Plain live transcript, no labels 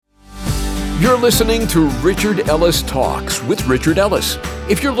You're listening to Richard Ellis Talks with Richard Ellis.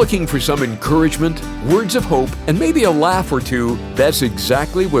 If you're looking for some encouragement, words of hope, and maybe a laugh or two, that's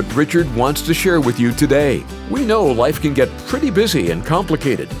exactly what Richard wants to share with you today. We know life can get pretty busy and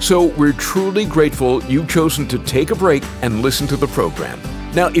complicated, so we're truly grateful you've chosen to take a break and listen to the program.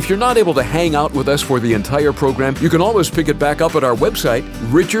 Now, if you're not able to hang out with us for the entire program, you can always pick it back up at our website,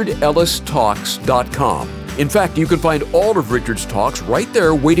 richardellistalks.com. In fact, you can find all of Richard's talks right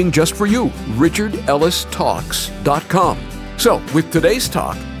there waiting just for you, richardellistalks.com. So, with today's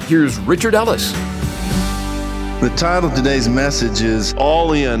talk, here's Richard Ellis. The title of today's message is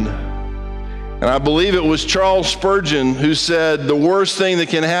All In. And I believe it was Charles Spurgeon who said, the worst thing that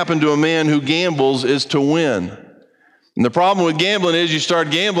can happen to a man who gambles is to win. And the problem with gambling is you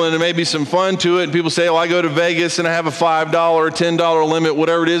start gambling and there may be some fun to it. And people say, oh, I go to Vegas and I have a $5 or $10 limit,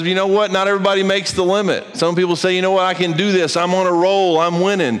 whatever it is. But you know what? Not everybody makes the limit. Some people say, you know what? I can do this. I'm on a roll. I'm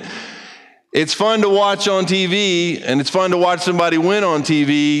winning. It's fun to watch on TV, and it's fun to watch somebody win on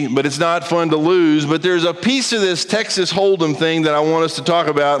TV, but it's not fun to lose. But there's a piece of this Texas Hold'em thing that I want us to talk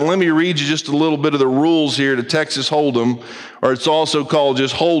about. And let me read you just a little bit of the rules here to Texas Hold'em, or it's also called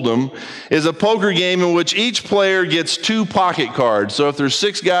just Hold'em, is a poker game in which each player gets 2 pocket cards. So if there's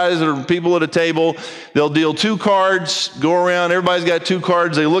 6 guys or people at a table, they'll deal 2 cards, go around, everybody's got 2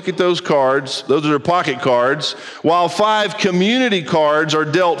 cards, they look at those cards, those are their pocket cards, while 5 community cards are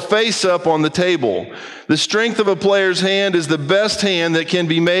dealt face up on the table. The strength of a player's hand is the best hand that can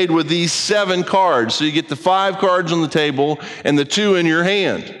be made with these 7 cards. So you get the 5 cards on the table and the 2 in your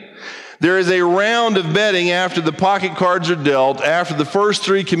hand. There is a round of betting after the pocket cards are dealt. After the first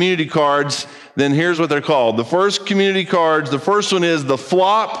 3 community cards, then here's what they're called. The first community cards, the first one is the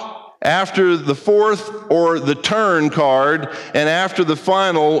flop, after the 4th or the turn card, and after the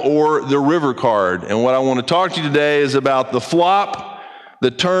final or the river card. And what I want to talk to you today is about the flop,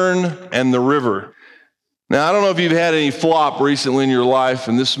 the turn, and the river. Now, I don't know if you've had any flop recently in your life,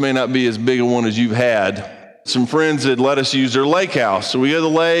 and this may not be as big a one as you've had. Some friends had let us use their lake house. So we go to the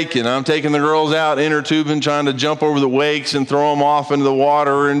lake, and I'm taking the girls out inner tubing, trying to jump over the wakes and throw them off into the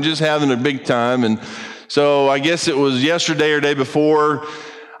water and just having a big time. And so I guess it was yesterday or day before,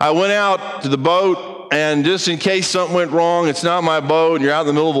 I went out to the boat, and just in case something went wrong, it's not my boat, and you're out in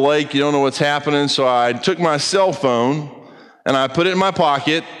the middle of the lake, you don't know what's happening. So I took my cell phone, and I put it in my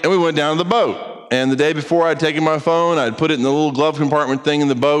pocket, and we went down to the boat. And the day before I'd taken my phone, I'd put it in the little glove compartment thing in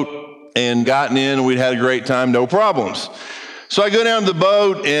the boat and gotten in, and we'd had a great time, no problems. So I go down to the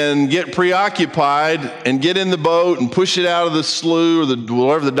boat and get preoccupied and get in the boat and push it out of the slough or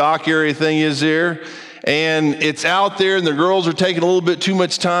whatever the dock area thing is there. And it's out there, and the girls are taking a little bit too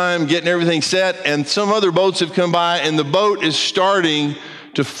much time getting everything set, and some other boats have come by, and the boat is starting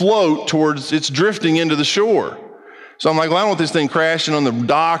to float towards, it's drifting into the shore. So I'm like, well, I don't want this thing crashing on the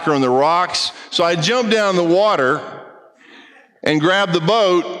dock or on the rocks. So I jump down in the water and grab the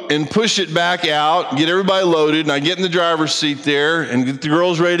boat and push it back out, get everybody loaded, and I get in the driver's seat there and get the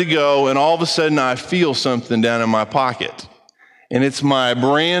girls ready to go, and all of a sudden I feel something down in my pocket. And it's my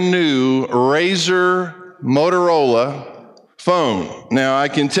brand new Razr Motorola phone. Now, I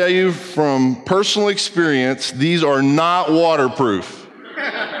can tell you from personal experience, these are not waterproof.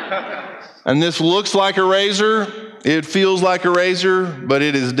 And this looks like a razor. It feels like a razor, but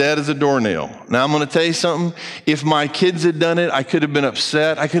it is dead as a doornail. Now, I'm going to tell you something. If my kids had done it, I could have been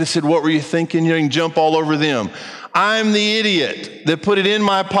upset. I could have said, what were you thinking? You can jump all over them. I'm the idiot that put it in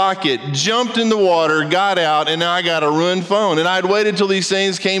my pocket, jumped in the water, got out, and now I got a ruined phone. And I'd waited till these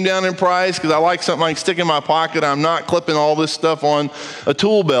things came down in price because I like something I can stick in my pocket. I'm not clipping all this stuff on a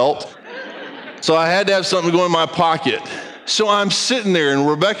tool belt. So I had to have something to go in my pocket. So I'm sitting there, and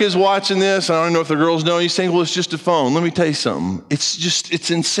Rebecca's watching this. I don't know if the girls know. He's saying, well, it's just a phone. Let me tell you something.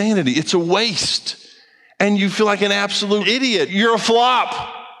 It's insanity. It's a waste. And you feel like an absolute idiot. You're a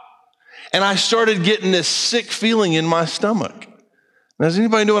flop. And I started getting this sick feeling in my stomach. Now, does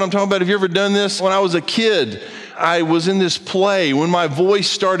anybody know what I'm talking about? Have you ever done this? When I was a kid, I was in this play. When my voice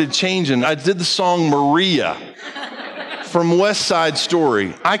started changing, I did the song Maria from West Side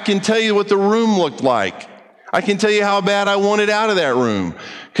Story. I can tell you what the room looked like. I can tell you how bad I wanted out of that room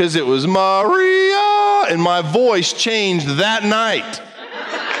because it was Maria, and my voice changed that night.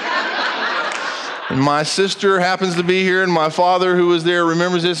 And my sister happens to be here, and my father who was there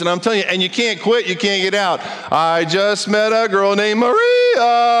remembers this, and I'm telling you, and you can't quit, you can't get out. I just met a girl named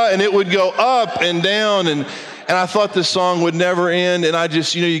Maria, and it would go up and down, and I thought this song would never end, and I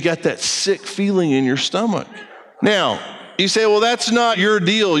just, you got that sick feeling in your stomach. Now, you say, well, that's not your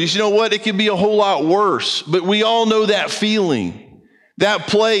deal. You know what? It could be a whole lot worse. But we all know that feeling, that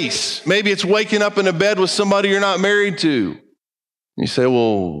place. Maybe it's waking up in a bed with somebody you're not married to. You say,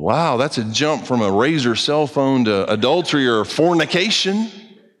 well, wow, that's a jump from a Razor cell phone to adultery or fornication.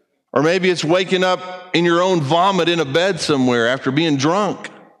 Or maybe it's waking up in your own vomit in a bed somewhere after being drunk,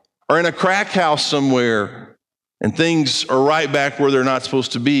 or in a crack house somewhere, and things are right back where they're not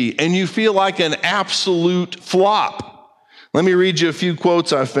supposed to be, and you feel like an absolute flop. Let me read you a few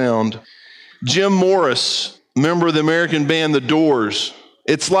quotes I found. Jim Morris, member of the American band The Doors.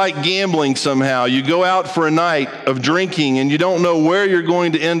 It's like gambling somehow. You go out for a night of drinking and you don't know where you're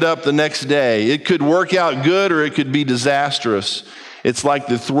going to end up the next day. It could work out good or it could be disastrous. It's like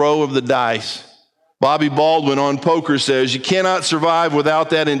the throw of the dice. Bobby Baldwin on poker says, you cannot survive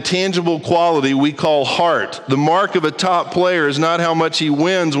without that intangible quality we call heart. The mark of a top player is not how much he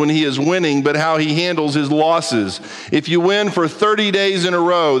wins when he is winning, but how he handles his losses. If you win for 30 days in a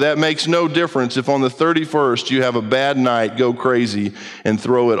row, that makes no difference if on the 31st you have a bad night, go crazy, and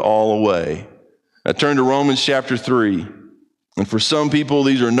throw it all away. Now turn to Romans chapter 3. And for some people,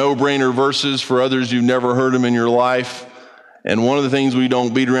 these are no-brainer verses. For others, you've never heard them in your life. And one of the things we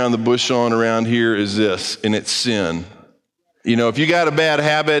don't beat around the bush on around here is this, and it's sin. You know, if you got a bad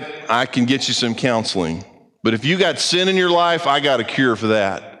habit, I can get you some counseling. But if you got sin in your life, I got a cure for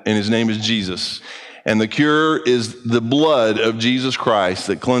that, and his name is Jesus. And the cure is the blood of Jesus Christ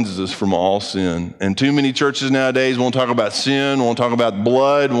that cleanses us from all sin. And too many churches nowadays won't talk about sin, won't talk about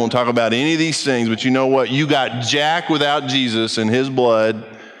blood, won't talk about any of these things. But you know what? You got jack without Jesus and his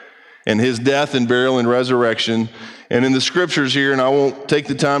blood and his death and burial and resurrection. And in the scriptures here, and I won't take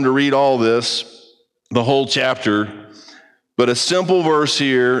the time to read all this, the whole chapter, but a simple verse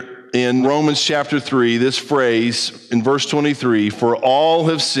here in Romans chapter 3, this phrase in verse 23, for all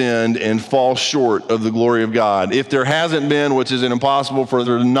have sinned and fall short of the glory of God. If there hasn't been, which is impossible for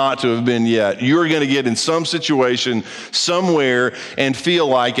there not to have been yet, you're going to get in some situation somewhere and feel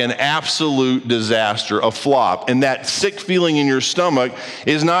like an absolute disaster, a flop. And that sick feeling in your stomach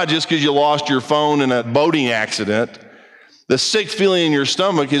is not just because you lost your phone in a boating accident. The sick feeling in your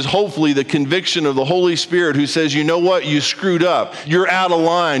stomach is hopefully the conviction of the Holy Spirit who says, you know what, you screwed up. You're out of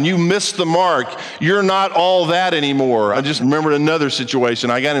line. You missed the mark. You're not all that anymore. I just remembered another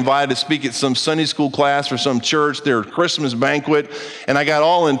situation. I got invited to speak at some Sunday school class for some church, their Christmas banquet, and I got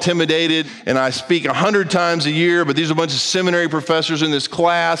all intimidated, and I speak 100 times a year, but these are a bunch of seminary professors in this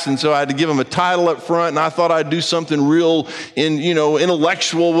class, and so I had to give them a title up front, and I thought I'd do something real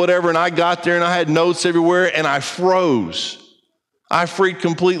intellectual, whatever, and I got there and I had notes everywhere, and I froze. I freaked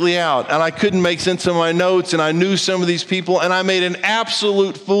completely out, and I couldn't make sense of my notes, and I knew some of these people, and I made an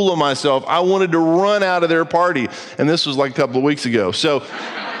absolute fool of myself. I wanted to run out of their party, and this was like a couple of weeks ago. So,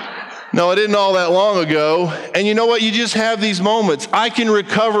 no, it isn't all that long ago, and you know what? You just have these moments. I can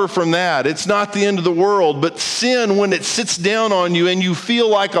recover from that. It's not the end of the world, but sin, when it sits down on you and you feel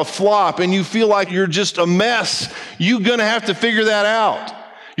like a flop and you feel like you're just a mess, you're going to have to figure that out.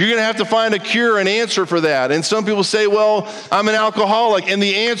 You're going to have to find a cure, an answer for that. And some people say, well, I'm an alcoholic. And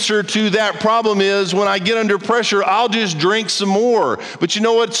the answer to that problem is when I get under pressure, I'll just drink some more. But you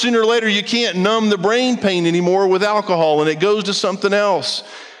know what? Sooner or later, you can't numb the brain pain anymore with alcohol, and it goes to something else.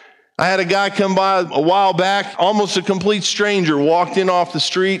 I had a guy come by a while back, almost a complete stranger, walked in off the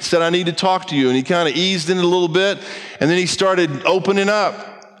street, said, I need to talk to you. And he kind of eased in a little bit, and then he started opening up.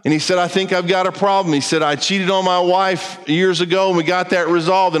 And he said, I think I've got a problem. He said, I cheated on my wife years ago and we got that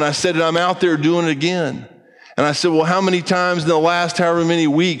resolved. And I said, I'm out there doing it again. And I said, well, how many times in the last however many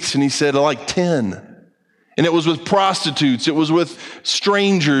weeks? And he said, like 10. And it was with prostitutes. It was with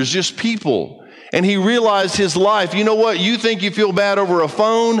strangers, just people. And he realized his life, you know what? You think you feel bad over a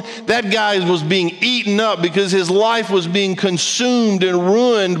phone? That guy was being eaten up because his life was being consumed and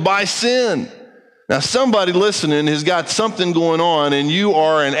ruined by sin. Now, somebody listening has got something going on, and you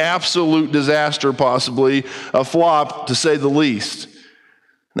are an absolute disaster, possibly a flop, to say the least.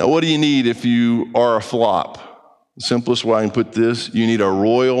 Now, what do you need if you are a flop? The simplest way I can put this, you need a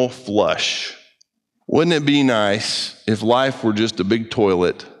royal flush. Wouldn't it be nice if life were just a big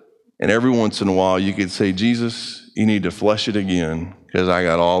toilet, and every once in a while you could say, Jesus, you need to flush it again, because I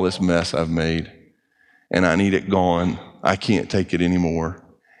got all this mess I've made, and I need it gone. I can't take it anymore.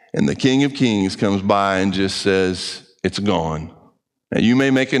 And the King of Kings comes by and just says, it's gone. Now, you may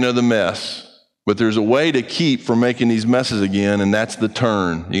make another mess, but there's a way to keep from making these messes again, and that's the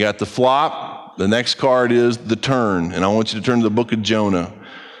turn. You got the flop. The next card is the turn. And I want you to turn to the book of Jonah.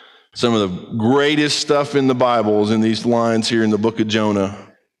 Some of the greatest stuff in the Bible is in these lines here in the book of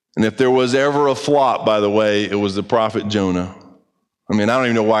Jonah. And if there was ever a flop, by the way, it was the prophet Jonah. I mean, I don't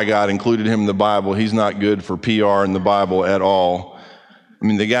even know why God included him in the Bible. He's not good for PR in the Bible at all. I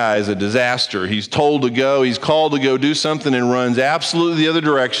mean, the guy is a disaster. He's told to go, he's called to go do something and runs absolutely the other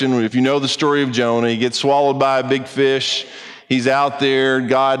direction. If you know the story of Jonah, he gets swallowed by a big fish. He's out there.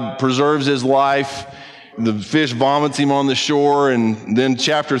 God preserves his life. The fish vomits him on the shore. And then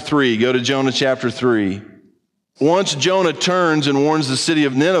chapter 3, go to Jonah chapter 3. Once Jonah turns and warns the city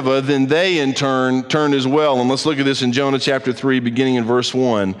of Nineveh, then they in turn turn as well. And let's look at this in Jonah chapter 3, beginning in verse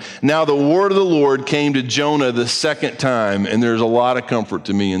 1. Now the word of the Lord came to Jonah the second time, and there's a lot of comfort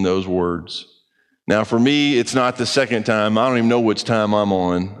to me in those words. Now for me, it's not the second time. I don't even know which time I'm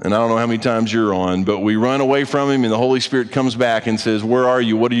on, and I don't know how many times you're on, but we run away from him, and the Holy Spirit comes back and says, where are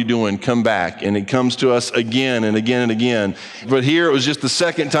you? What are you doing? Come back. And it comes to us again and again and again. But here it was just the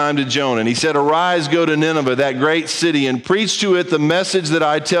second time to Jonah. And he said, arise, go to Nineveh, that great city, and preach to it the message that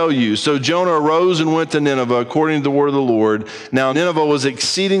I tell you. So Jonah arose and went to Nineveh according to the word of the Lord. Now Nineveh was an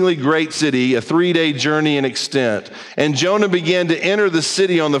exceedingly great city, a 3-day journey in extent. And Jonah began to enter the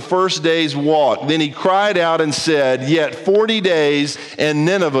city on the first day's walk. Then he cried out and said, yet 40 days and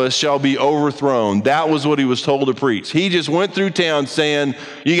Nineveh shall be overthrown. That was what he was told to preach. He just went through town saying,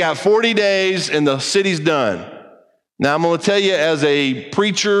 you got 40 days and the city's done. Now I'm going to tell you, as a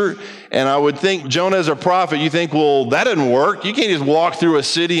preacher, and I would think Jonah as a prophet, you think, well, that doesn't work. You can't just walk through a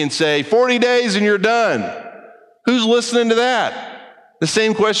city and say, 40 days and you're done. Who's listening to that? The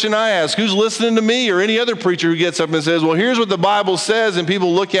same question I ask, who's listening to me or any other preacher who gets up and says, well, here's what the Bible says, and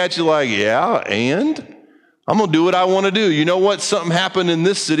people look at you like, yeah, and? I'm going to do what I want to do. You know what? Something happened in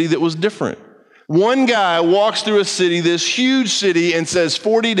this city that was different. One guy walks through a city, this huge city, and says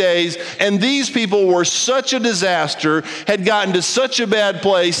 40 days, and these people were such a disaster, had gotten to such a bad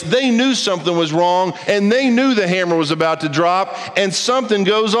place, they knew something was wrong, and they knew the hammer was about to drop, and something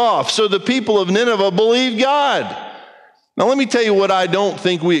goes off. So the people of Nineveh believed God. Now, let me tell you what I don't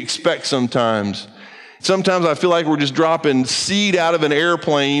think we expect sometimes. Sometimes I feel like we're just dropping seed out of an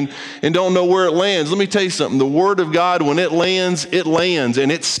airplane and don't know where it lands. Let me tell you something. The Word of God, when it lands,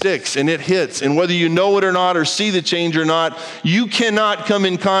 and it sticks, and it hits. And whether you know it or not or see the change or not, you cannot come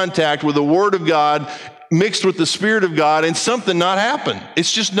in contact with the Word of God mixed with the Spirit of God and something not happen.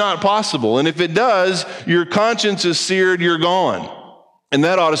 It's just not possible. And if it does, your conscience is seared, you're gone. And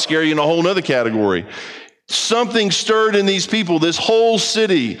that ought to scare you in a whole other category. Something stirred in these people, this whole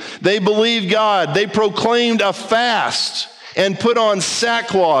city. They believed God. They proclaimed a fast and put on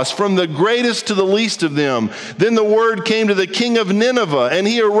sackcloth from the greatest to the least of them. Then the word came to the king of Nineveh, and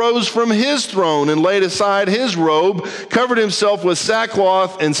he arose from his throne and laid aside his robe, covered himself with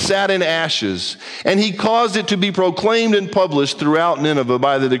sackcloth, and sat in ashes. And he caused it to be proclaimed and published throughout Nineveh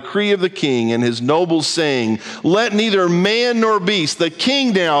by the decree of the king and his nobles, saying, let neither man nor beast, the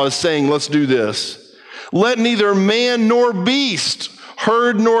king now is saying, let's do this. Let neither man nor beast,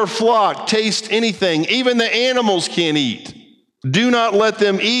 herd nor flock taste anything. Even the animals can't eat. Do not let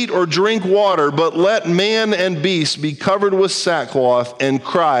them eat or drink water, but let man and beast be covered with sackcloth and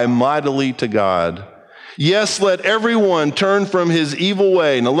cry mightily to God. Yes, let everyone turn from his evil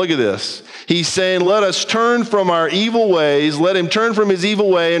way. Now look at this. He's saying, let us turn from our evil ways. Let him turn from his evil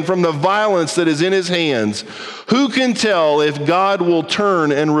way and from the violence that is in his hands. Who can tell if God will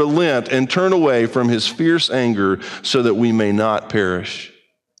turn and relent and turn away from his fierce anger so that we may not perish?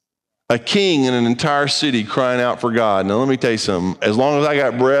 A king in an entire city crying out for God. Now let me tell you something. As long as I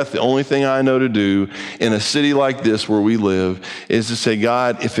got breath, the only thing I know to do in a city like this where we live is to say,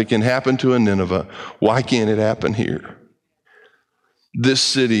 God, if it can happen to a Nineveh, why can't it happen here? This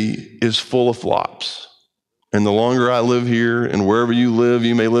city is full of flops. And the longer I live here, and wherever you live,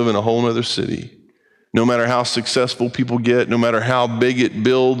 you may live in a whole other city. No matter how successful people get, no matter how big it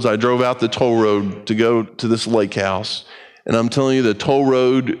builds, I drove out the toll road to go to this lake house. And I'm telling you, the toll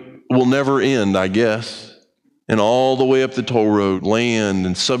road will never end, I guess. And all the way up the toll road, land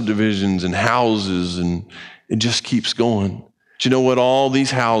and subdivisions and houses, and it just keeps going. But you know what? All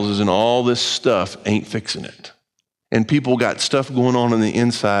these houses and all this stuff ain't fixing it. And people got stuff going on the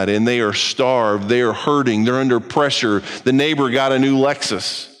inside, and they are starved, they are hurting, they're under pressure. The neighbor got a new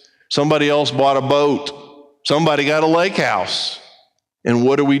Lexus. Somebody else bought a boat. Somebody got a lake house. And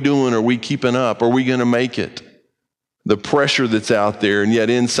what are we doing? Are we keeping up? Are we going to make it? The pressure that's out there, and yet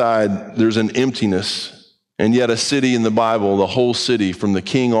inside there's an emptiness. And yet a city in the Bible, the whole city from the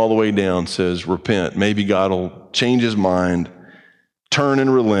king all the way down says, repent. Maybe God will change his mind, turn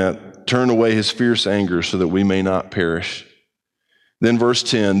and relent, turn away his fierce anger so that we may not perish. Then verse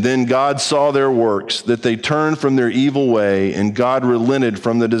 10, then God saw their works, that they turned from their evil way, and God relented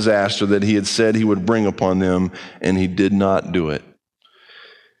from the disaster that he had said he would bring upon them, and he did not do it.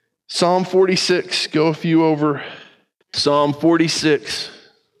 Psalm 46, go a few over. Psalm 46,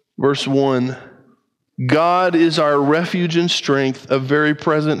 verse 1. God is our refuge and strength, a very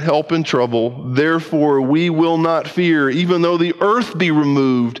present help in trouble. Therefore, we will not fear, even though the earth be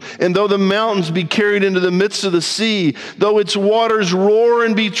removed, and though the mountains be carried into the midst of the sea, though its waters roar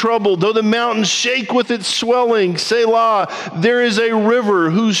and be troubled, though the mountains shake with its swelling. Selah, there is a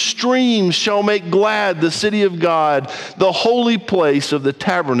river whose streams shall make glad the city of God, the holy place of the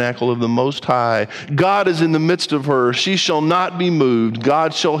tabernacle of the Most High. God is in the midst of her. She shall not be moved.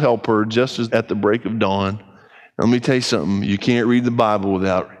 God shall help her, just as at the break of dawn. Now, let me tell you something. You can't read the Bible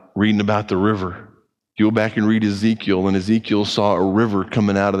without reading about the river. You go back and read Ezekiel, and Ezekiel saw a river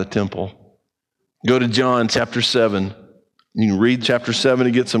coming out of the temple. Go to John chapter 7. You can read chapter 7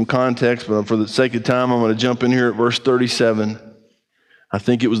 to get some context, but for the sake of time, I'm going to jump in here at verse 37. I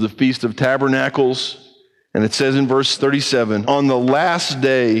think it was the Feast of Tabernacles, and it says in verse 37, on the last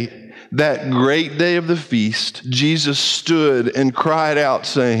day, that great day of the feast, Jesus stood and cried out,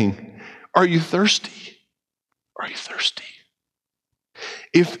 saying, are you thirsty? Are you thirsty?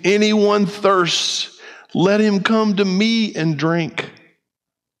 If anyone thirsts, let him come to me and drink.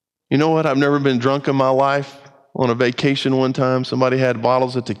 You know what? I've never been drunk in my life. On a vacation one time, somebody had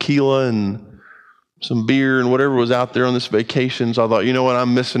bottles of tequila and some beer and whatever was out there on this vacation. So I thought, you know what?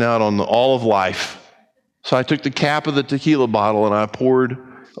 I'm missing out on all of life. So I took the cap of the tequila bottle and I poured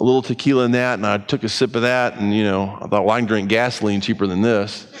a little tequila in that, and I took a sip of that, and I thought, well, I can drink gasoline cheaper than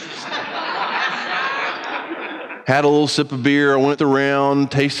this. Had a little sip of beer, I went around,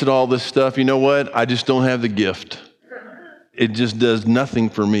 tasted all this stuff. You know what? I just don't have the gift. It just does nothing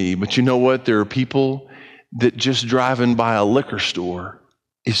for me. But you know what? There are people that just driving by a liquor store,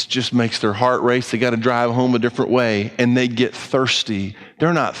 it just makes their heart race. They got to drive home a different way, and they get thirsty.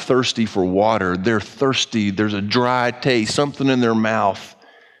 They're not thirsty for water. They're thirsty. There's a dry taste, something in their mouth.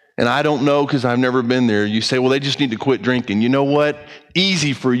 And I don't know because I've never been there. You say, well, they just need to quit drinking. You know what?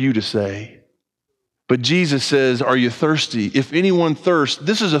 Easy for you to say. But Jesus says, are you thirsty? If anyone thirsts,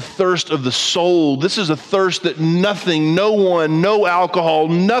 this is a thirst of the soul. This is a thirst that nothing, no one, no alcohol,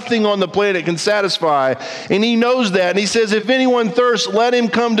 nothing on the planet can satisfy. And he knows that. And he says, if anyone thirsts, let him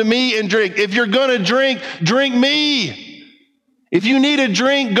come to me and drink. If you're going to drink, drink me. If you need a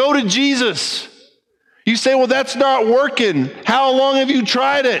drink, go to Jesus. You say, well, that's not working. How long have you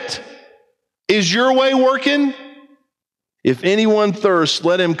tried it? Is your way working? If anyone thirsts,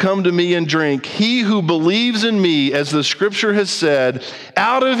 let him come to me and drink. He who believes in me, as the scripture has said,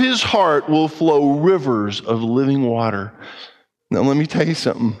 out of his heart will flow rivers of living water. Now, let me tell you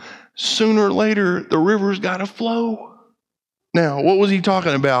something. Sooner or later, the river's got to flow. Now, what was he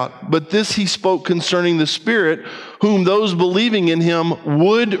talking about? But this he spoke concerning the Spirit, whom those believing in him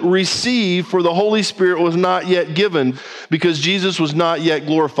would receive, for the Holy Spirit was not yet given, because Jesus was not yet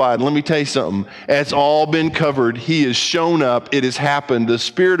glorified. Let me tell you something. It's all been covered. He has shown up. It has happened. The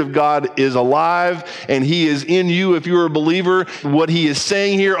Spirit of God is alive, and he is in you if you're a believer. What he is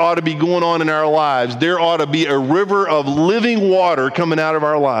saying here ought to be going on in our lives. There ought to be a river of living water coming out of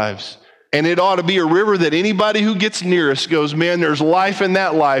our lives. And it ought to be a river that anybody who gets near us goes, man, there's life in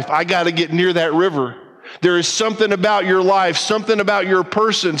that life. I got to get near that river. There is something about your life, something about your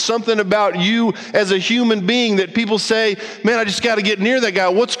person, something about you as a human being that people say, man, I just got to get near that guy.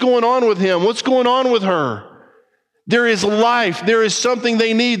 What's going on with him? What's going on with her? There is life. There is something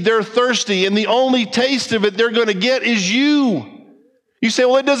they need. They're thirsty. And the only taste of it they're going to get is you. You say,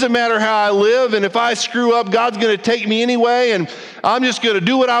 well, it doesn't matter how I live, and if I screw up, God's going to take me anyway, and I'm just going to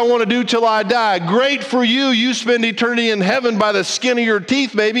do what I want to do till I die. Great for you. You spend eternity in heaven by the skin of your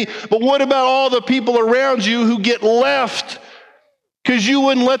teeth, maybe. But what about all the people around you who get left because you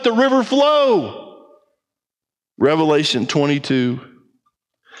wouldn't let the river flow? Revelation 22.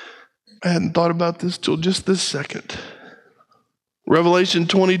 I hadn't thought about this till just this second. Revelation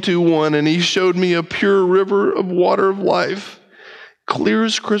 22:1, and he showed me a pure river of water of life, clear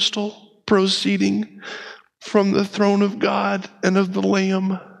as crystal, proceeding from the throne of God and of the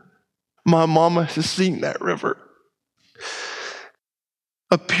Lamb. My mama has seen that river.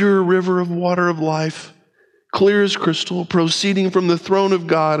 A pure river of water of life, clear as crystal, proceeding from the throne of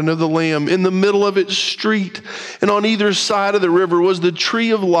God and of the Lamb. In the middle of its street, and on either side of the river, was the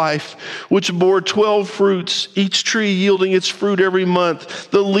tree of life, which bore 12 fruits, each tree yielding its fruit every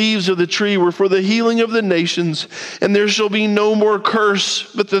month. The leaves of the tree were for the healing of the nations. And there shall be no more curse,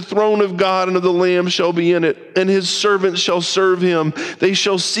 but the throne of God and of the Lamb shall be in it, and his servants shall serve him. They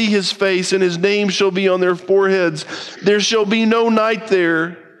shall see his face, and his name shall be on their foreheads. There shall be no night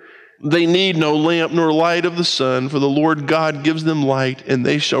there. They need no lamp nor light of the sun, for the Lord God gives them light, and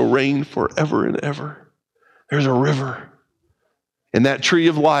they shall reign forever and ever. There's a river. And that tree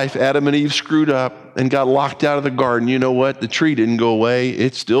of life, Adam and Eve screwed up and got locked out of the garden. You know what? The tree didn't go away.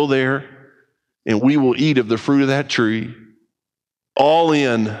 It's still there. and we will eat of the fruit of that tree. All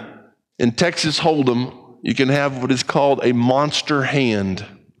in. In Texas Hold'em, you can have what is called a monster hand.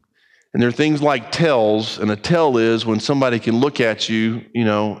 And there are things like tells, and a tell is when somebody can look at you,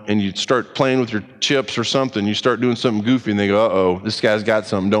 and you start playing with your chips or something, you start doing something goofy, and they go, uh-oh, this guy's got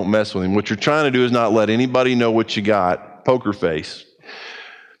something, don't mess with him. What you're trying to do is not let anybody know what you got, poker face.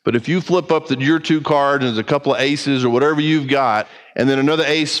 But if you flip up your two cards, and there's a couple of aces or whatever you've got, and then another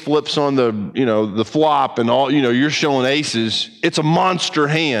ace flips on the flop, and all, you're showing aces, it's a monster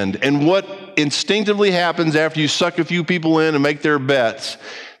hand. And what instinctively happens after you suck a few people in and make their bets,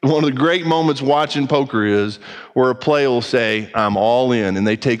 one of the great moments watching poker is where a player will say, I'm all in. And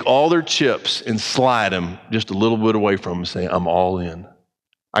they take all their chips and slide them just a little bit away from them and say, I'm all in.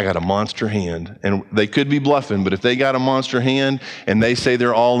 I got a monster hand. And they could be bluffing, but if they got a monster hand and they say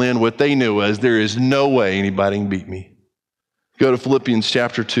they're all in, what they knew was there is no way anybody can beat me. Go to Philippians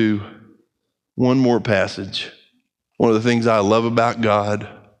chapter 2. One more passage. One of the things I love about God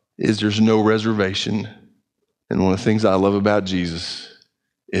is there's no reservation. And one of the things I love about Jesus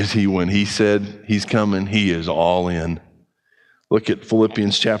is when he said he's coming, he is all in. Look at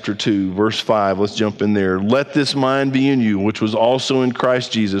Philippians chapter 2, verse 5. Let's jump in there. Let this mind be in you, which was also in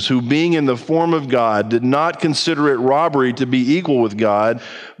Christ Jesus, who being in the form of God, did not consider it robbery to be equal with God,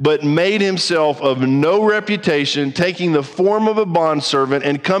 but made himself of no reputation, taking the form of a bondservant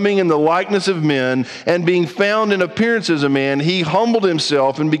and coming in the likeness of men, and being found in appearance as a man, he humbled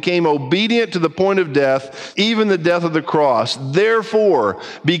himself and became obedient to the point of death, even the death of the cross. Therefore,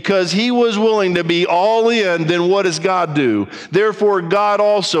 because he was willing to be all in, then what does God do? Therefore, God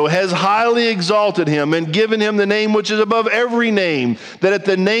also has highly exalted him and given him the name which is above every name, that at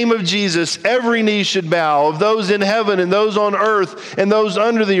the name of Jesus every knee should bow, of those in heaven and those on earth and those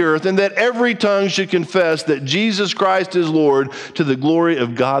under the earth, and that every tongue should confess that Jesus Christ is Lord, to the glory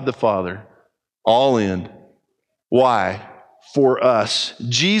of God the Father. All in. Why? For us.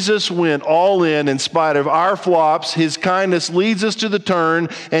 Jesus went all in spite of our flops. His kindness leads us to the turn,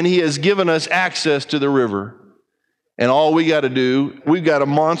 and he has given us access to the river. And all we got to do, we've got a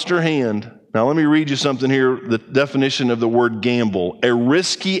monster hand. Now let me read you something here, the definition of the word gamble. A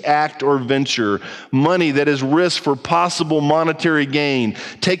risky act or venture, money that is risked for possible monetary gain.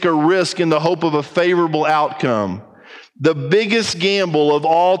 Take a risk in the hope of a favorable outcome. The biggest gamble of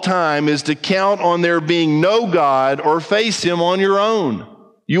all time is to count on there being no God or face him on your own.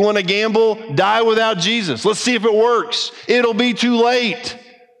 You want to gamble? Die without Jesus. Let's see if it works. It'll be too late.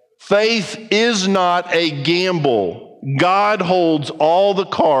 Faith is not a gamble. God holds all the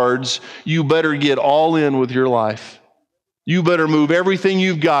cards. You better get all in with your life. You better move everything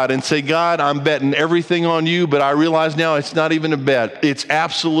you've got and say, God, I'm betting everything on you, but I realize now it's not even a bet. It's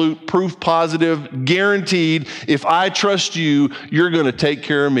absolute, proof positive, guaranteed. If I trust you, you're going to take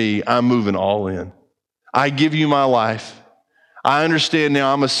care of me. I'm moving all in. I give you my life. I understand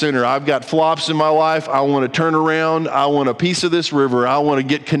now I'm a sinner. I've got flops in my life. I want to turn around. I want a piece of this river. I want to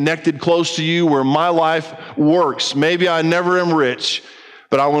get connected close to you where my life works. Maybe I never am rich,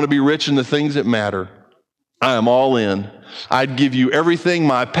 but I want to be rich in the things that matter. I am all in. I'd give you everything,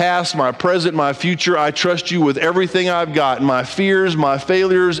 my past, my present, my future. I trust you with everything I've got, my fears, my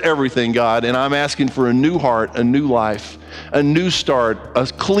failures, everything, God. And I'm asking for a new heart, a new life, a new start, a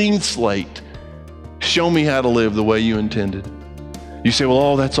clean slate. Show me how to live the way you intended. You say,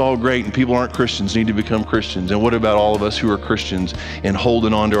 well, that's all great, and people aren't Christians, need to become Christians. And what about all of us who are Christians and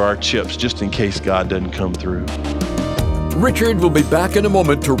holding on to our chips just in case God doesn't come through? Richard will be back in a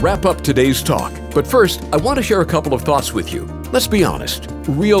moment to wrap up today's talk. But first, I want to share a couple of thoughts with you. Let's be honest.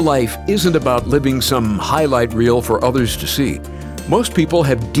 Real life isn't about living some highlight reel for others to see. Most people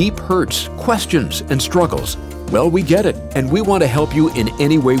have deep hurts, questions, and struggles. Well, we get it, and we want to help you in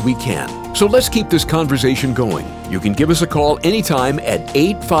any way we can. So let's keep this conversation going. You can give us a call anytime at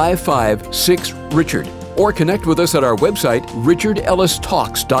 855-6-RICHARD or connect with us at our website,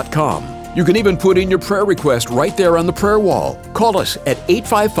 richardellistalks.com. You can even put in your prayer request right there on the prayer wall. Call us at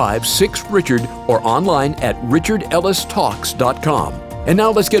 855-6-RICHARD or online at richardellistalks.com. And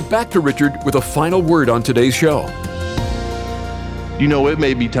now let's get back to Richard with a final word on today's show. You know, it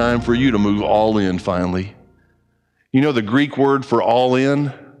may be time for you to move all in finally. You know the Greek word for all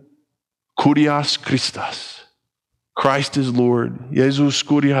in? Kurios Christos. Christ is Lord. Jesus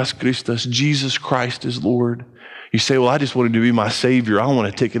Kurios Christos. Jesus Christ is Lord. You say, well, I just wanted to be my Savior. I want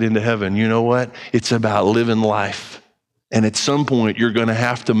a ticket into heaven. You know what? It's about living life. And at some point, you're going to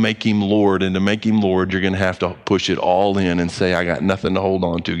have to make him Lord. And to make him Lord, you're going to have to push it all in and say, I got nothing to hold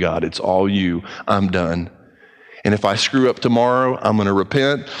on to, God. It's all you. I'm done. And if I screw up tomorrow, I'm going to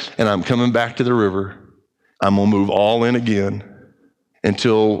repent and I'm coming back to the river. I'm going to move all in again.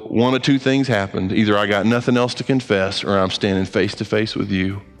 until one of two things happened. Either I got nothing else to confess or I'm standing face to face with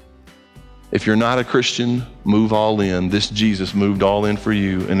you. If you're not a Christian, move all in. This Jesus moved all in for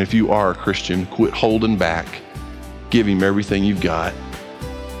you. And if you are a Christian, quit holding back. Give him everything you've got.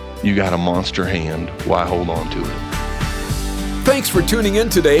 You got a monster hand. Why hold on to it? Thanks for tuning in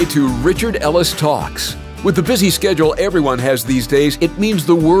today to Richard Ellis Talks. With the busy schedule everyone has these days, it means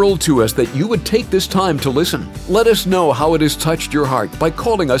the world to us that you would take this time to listen. Let us know how it has touched your heart by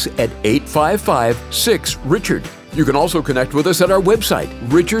calling us at 855-6-RICHARD. You can also connect with us at our website,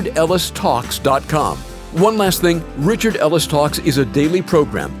 richardellistalks.com. One last thing, Richard Ellis Talks is a daily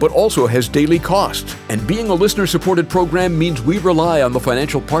program, but also has daily costs. And being a listener-supported program means we rely on the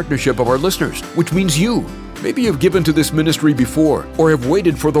financial partnership of our listeners, which means you. Maybe you've given to this ministry before or have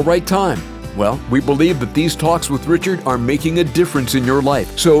waited for the right time. Well, we believe that these talks with Richard are making a difference in your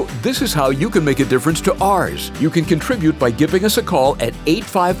life. So this is how you can make a difference to ours. You can contribute by giving us a call at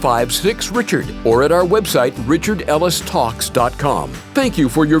 855-6-RICHARD or at our website, richardellistalks.com. Thank you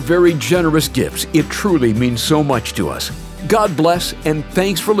for your very generous gifts. It truly means so much to us. God bless, and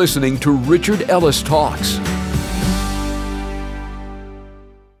thanks for listening to Richard Ellis Talks.